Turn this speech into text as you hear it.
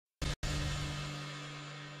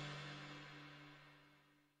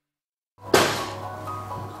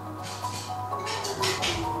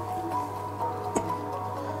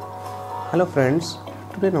Hello friends,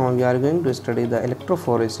 today now we are going to study the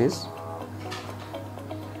electrophoresis.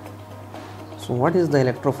 So what is the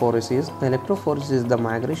electrophoresis? The electrophoresis is the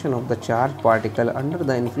migration of the charged particle under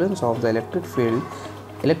the influence of the electric field.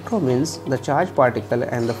 Electro means the charged particle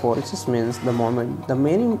and the phoresis means the moment. The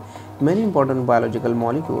many important biological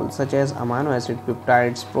molecules such as amino acid,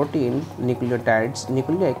 peptides, protein, nucleotides,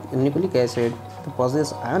 nucleic acid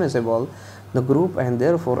possess ionizable the group and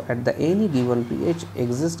therefore at the any given pH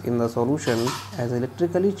exist in the solution as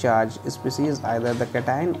electrically charged species either the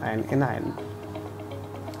cation and anion.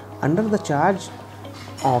 Under the charge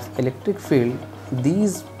of electric field,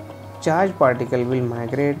 these charged particles will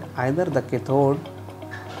migrate either the cathode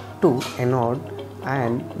to anode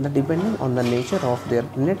and depending on the nature of their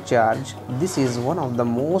net charge. This is one of the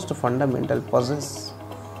most fundamental processes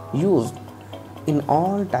used in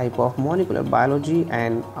all type of molecular biology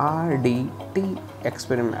and RDT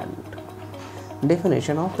experiment.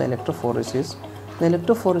 Definition of the electrophoresis. The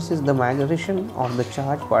electrophoresis is the migration of the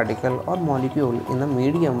charged particle or molecule in a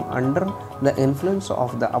medium under the influence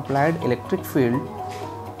of the applied electric field.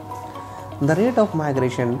 The rate of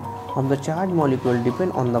migration of the charged molecule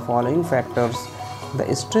depends on the following factors: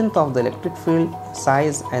 the strength of the electric field,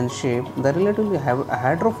 size and shape, the relative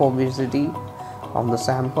hydrophobicity of the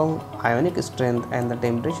sample, ionic strength and the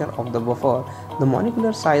temperature of the buffer, the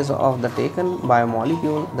molecular size of the taken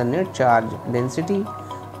biomolecule, the net charge density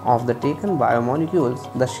of the taken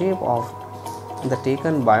biomolecules, the shape of the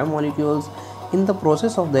taken biomolecules. In the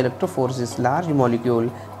process of the electrophoresis, large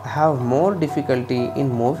molecules have more difficulty in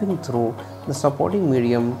moving through the supporting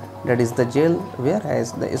medium, that is the gel,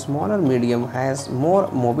 whereas the smaller medium has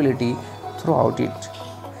more mobility throughout it.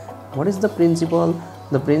 What is the principle?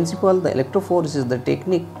 The electrophoresis, the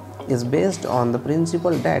technique is based on the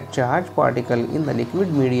principle that charged particle in the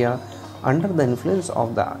liquid media under the influence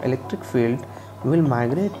of the electric field will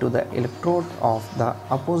migrate to the electrode of the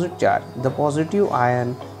opposite charge. The positive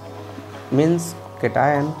ion means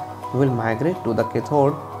cation will migrate to the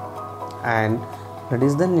cathode and that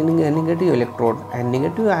is the negative electrode, and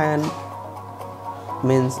negative ion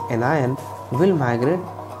means anion will migrate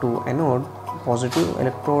to anode. Positive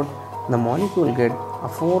electrode, the molecule get a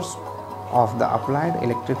force of the applied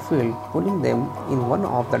electric field pulling them in one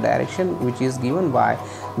of the direction which is given by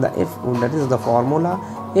the F, that is the formula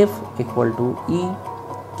F equal to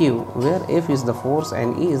EQ, where F is the force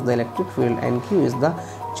and E is the electric field and Q is the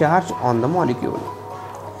charge on the molecule.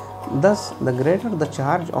 Thus the greater the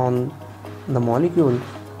charge on the molecule,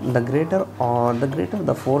 the greater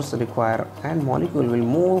the force required and molecule will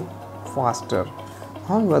move faster.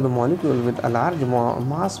 However, the molecule with a large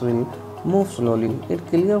mass will move slowly. It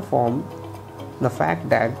clearly from the fact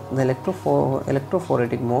that the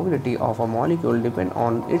electrophoretic mobility of a molecule depends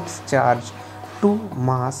on its charge to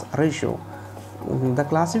mass ratio. The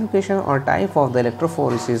classification or type of the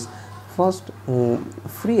electrophoresis. First,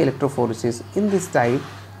 free electrophoresis. In this type,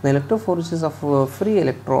 the electrophoresis of free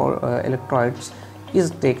electrodes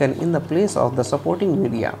is taken in the place of the supporting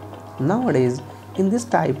media. Nowadays, in this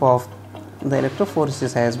type of the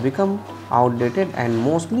electrophoresis has become outdated and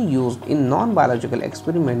mostly used in non-biological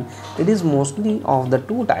experiment. It is mostly of the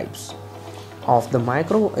two types of the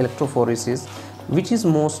micro electrophoresis, which is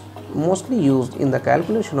mostly used in the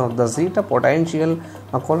calculation of the zeta potential,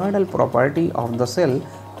 a colloidal property of the cell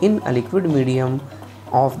in a liquid medium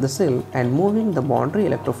of the cell, and moving the boundary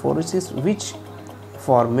electrophoresis, which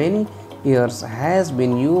for many years has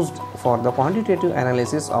been used for the quantitative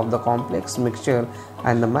analysis of the complex mixture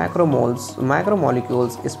and the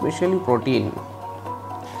macromolecules, especially protein.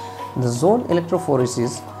 The zone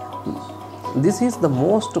electrophoresis. This is the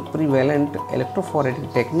most prevalent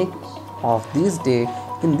electrophoretic technique of this day.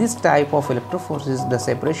 In this type of electrophoresis, the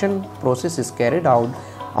separation process is carried out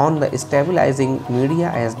on the stabilizing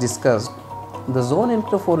media as discussed. The zone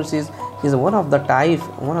electrophoresis is one of the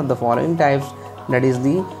following types, that is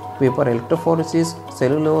the paper electrophoresis,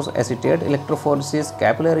 cellulose acetate electrophoresis,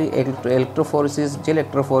 capillary electrophoresis, gel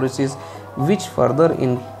electrophoresis, which further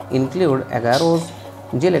include agarose,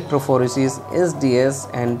 gel electrophoresis, SDS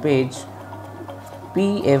and page,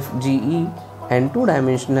 PFGE and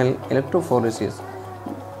two-dimensional electrophoresis.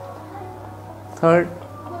 Third,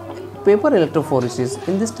 paper electrophoresis.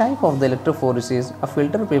 In this type of the electrophoresis, a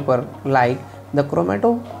filter paper like the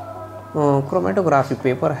chromatography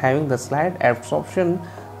paper having the slight absorption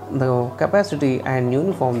the capacity and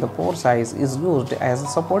uniform the pore size is used as a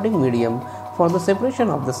supporting medium for the separation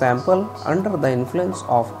of the sample under the influence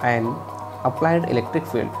of an applied electric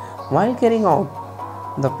field. While carrying out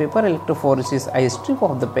the paper electrophoresis, a strip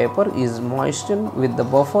of the paper is moistened with the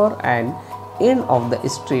buffer and end of the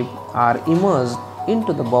strip are immersed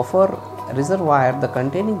into the buffer reservoir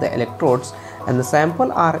containing the electrodes, and the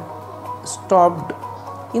sample are stopped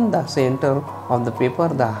in the center of the paper.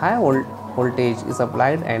 The high voltage is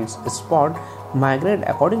applied and spot migrate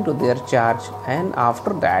according to their charge, and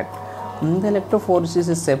after that the electrophoresis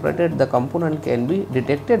is separated. The component can be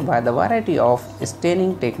detected by the variety of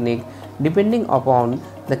staining technique depending upon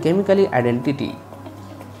the chemical identity.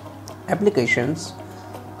 Applications: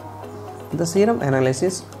 the serum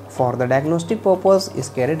analysis for the diagnostic purpose is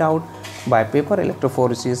carried out by paper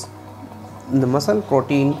electrophoresis. The muscle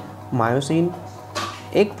protein myosin,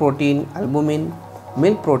 egg protein albumin,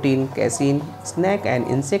 milk protein casein, snack and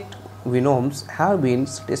insect genomes have been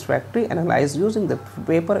satisfactorily analyzed using the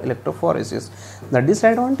paper electrophoresis. The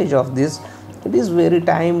disadvantage of this: it is very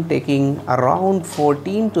time taking. Around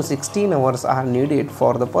 14 to 16 hours are needed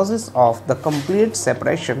for the process of the complete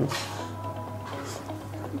separation.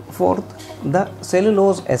 Fourth, the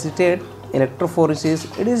cellulose acetate electrophoresis.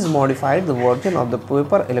 It is modified the version of the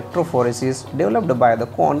paper electrophoresis developed by the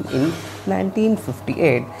Quinine in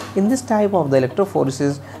 1958. In this type of the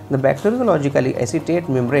electrophoresis, the bacteriologically acetate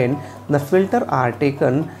membrane, the filter are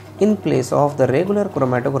taken in place of the regular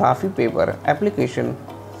chromatography paper. Application: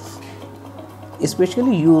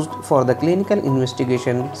 especially used for the clinical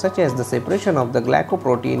investigation such as the separation of the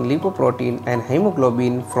glycoprotein, lipoprotein and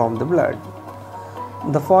hemoglobin from the blood.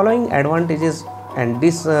 The following advantages and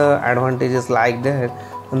disadvantages like that,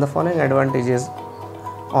 and the following advantages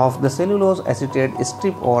of the cellulose acetate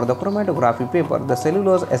strip over the chromatography paper. The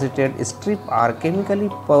cellulose acetate strip are chemically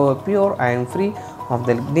pure and free of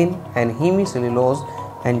the lignin and hemicellulose,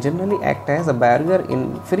 and generally act as a barrier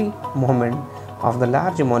in free movement of the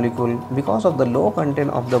large molecule. Because of the low content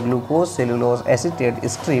of the glucose, cellulose acetate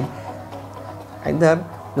strip either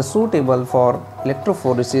the suitable for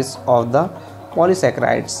electrophoresis of the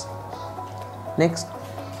polysaccharides. Next,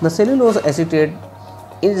 the cellulose acetate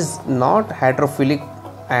is not hydrophilic,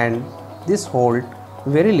 and this holds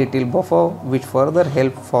very little buffer, which further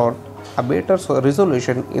help for a better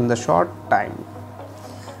resolution in the short time.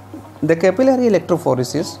 The capillary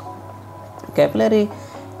electrophoresis. Capillary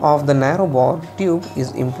of the narrow bore tube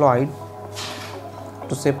is employed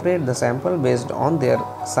to separate the sample based on their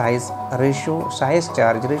size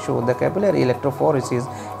charge ratio. The capillary electrophoresis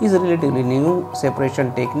is a relatively new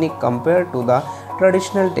separation technique compared to the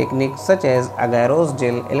traditional techniques such as agarose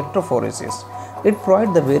gel electrophoresis. It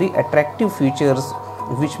provides the very attractive features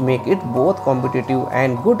which make it both competitive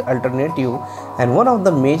and good alternative, and one of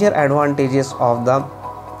the major advantages of the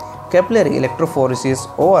capillary electrophoresis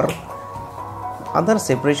over other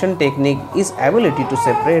separation technique is ability to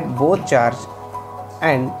separate both charged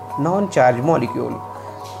and non-charged molecule.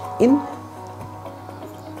 In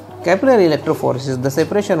capillary electrophoresis, the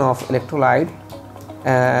separation of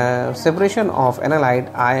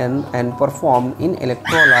analyte ion and performed in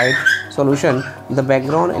electrolyte solution. The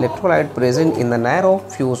background electrolyte present in the narrow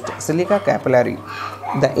fused silica capillary.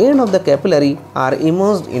 The end of the capillary are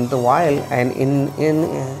immersed into vial and in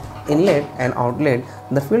inlet and outlet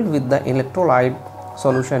the filled with the electrolyte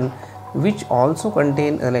solution, which also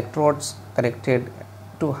contain electrodes connected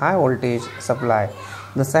to high voltage supply.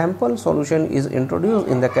 The sample solution is introduced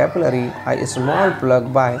in the capillary a small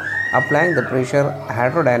plug by applying the pressure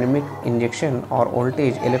hydrodynamic injection or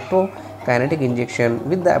voltage electrokinetic injection.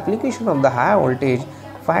 With the application of the high voltage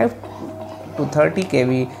 5 to 30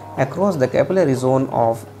 kV across the capillary zone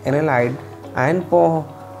of analyte ion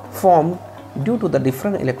formed due to the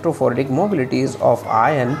different electrophoretic mobilities of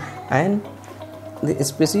ion and the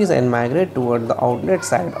species and migrate toward the outlet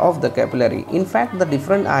side of the capillary. In fact, the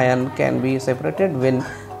different ion can be separated when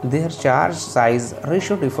their charge size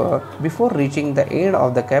ratio differ. Before reaching the end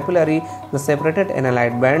of the capillary, the separated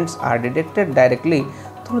analyte bands are detected directly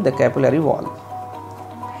through the capillary wall.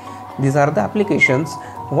 These are the applications.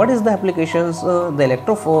 What is the applications?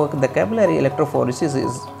 The capillary electrophoresis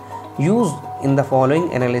is used in the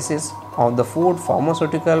following analysis of the food,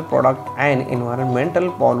 pharmaceutical product and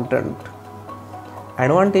environmental pollutant.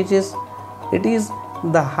 Advantages: it is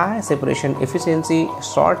the high separation efficiency,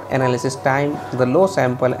 short analysis time, the low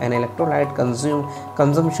sample and electrolyte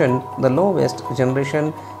consumption, the low waste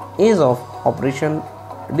generation, ease of operation.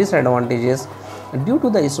 Disadvantages: due to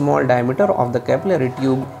the small diameter of the capillary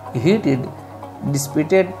tube, heat is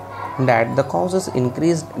dissipated that the causes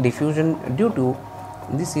increased diffusion. Due to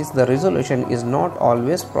this is the resolution is not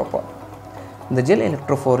always proper. The gel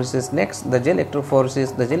electrophoresis. Next, the gel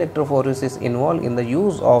electrophoresis. The gel electrophoresis involved in the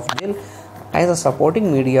use of gel as a supporting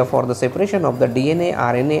media for the separation of the DNA,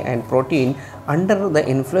 RNA and protein under the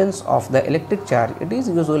influence of the electric charge. It is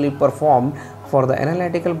usually performed for the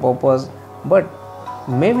analytical purpose but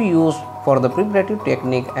may be used for the preparative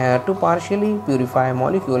technique to partially purify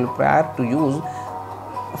molecule prior to use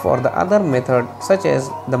for the other method such as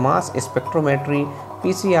the mass spectrometry,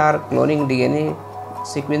 PCR, cloning DNA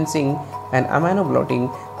sequencing and aminoblotting.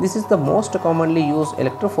 This is the most commonly used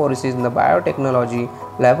electrophoresis in the biotechnology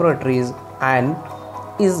laboratories and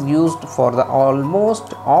is used for the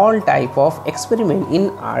almost all type of experiment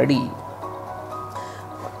in RD.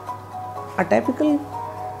 A typical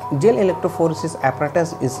gel electrophoresis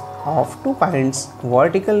apparatus is of two kinds,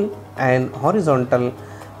 vertical and horizontal,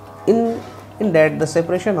 in that the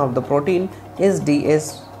separation of the protein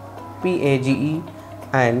SDS PAGE,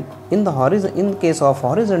 and in case of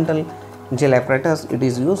horizontal gel apparatus it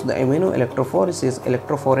is used the immunoelectrophoresis,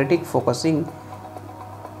 electrophoretic focusing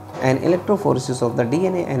and electrophoresis of the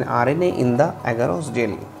DNA and RNA in the agarose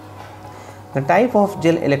gel. The type of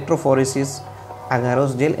gel electrophoresis: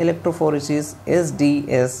 agarose gel electrophoresis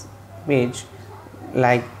SDS page,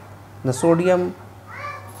 like the sodium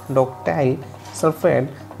doctyl sulfate,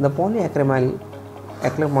 the polyacrylamide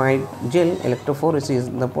gel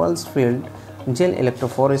electrophoresis, the pulse field gel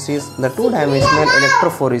electrophoresis, the two-dimensional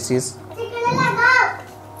electrophoresis.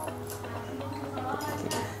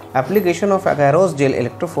 Application of agarose gel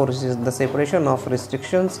electrophoresis: the separation of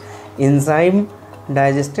restrictions enzyme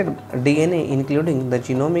digested DNA including the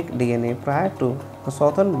genomic DNA prior to the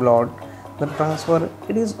southern blot the transfer.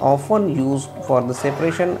 It is often used for the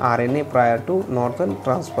separation RNA prior to northern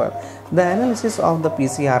transfer. The analysis of the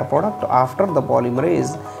PCR product after the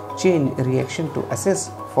polymerase chain reaction to assess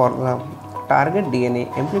for the target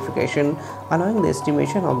DNA amplification, allowing the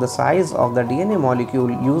estimation of the size of the DNA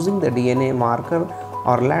molecule using the DNA marker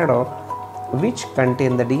or ladder which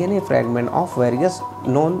contain the DNA fragment of various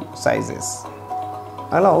known sizes,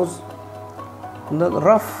 allows the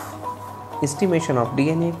rough estimation of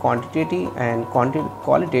DNA quantity and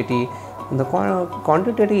quality. The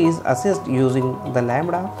quantity is assessed using the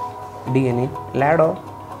lambda DNA ladder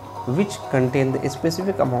which contain the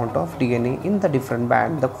specific amount of DNA in the different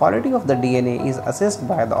band. The quality of the DNA is assessed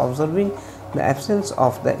by the observing the absence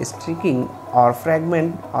of the streaking or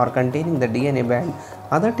fragment or containing the DNA band.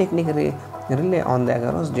 Other techniques rely on the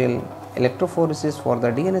agarose gel electrophoresis for the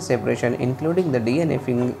DNA separation, including the DNA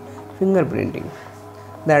fingerprinting.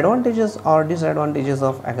 The advantages or disadvantages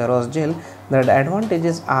of agarose gel: the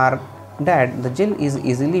advantages are that the gel is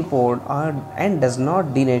easily poured and does not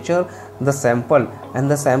denature the sample,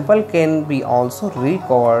 and the sample can be also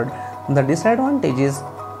recovered. The disadvantages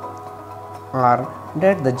are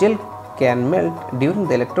that the gel can melt during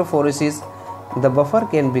the electrophoresis, the buffer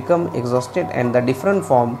can become exhausted, and the different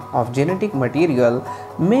form of genetic material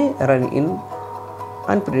may run in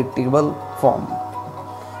unpredictable form.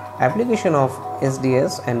 Application of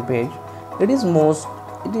SDS and page: it is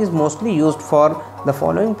mostly used for the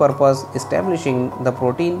following purpose: establishing the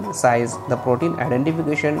protein size, the protein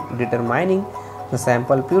identification, determining the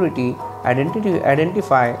sample purity,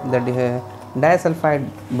 identify the disulfide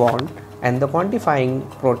bond, and the quantifying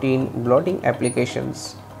protein blotting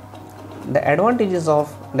applications. The advantages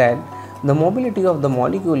of that: the mobility of the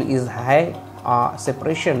molecule is high,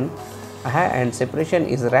 separation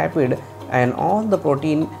is rapid, and all the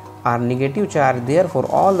protein are negative charge, therefore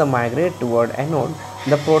all the migrate toward anode.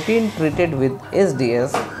 The protein treated with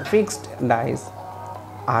SDS fixed dyes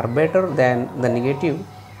are better than the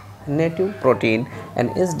native protein,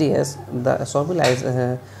 and SDS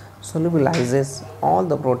solubilizes all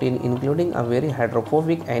the protein including a very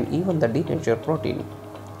hydrophobic and even the denatured protein.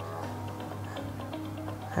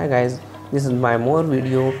 Hi guys, this is my more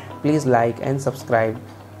video. Please like and subscribe.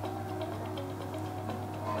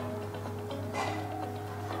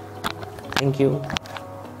 Thank you.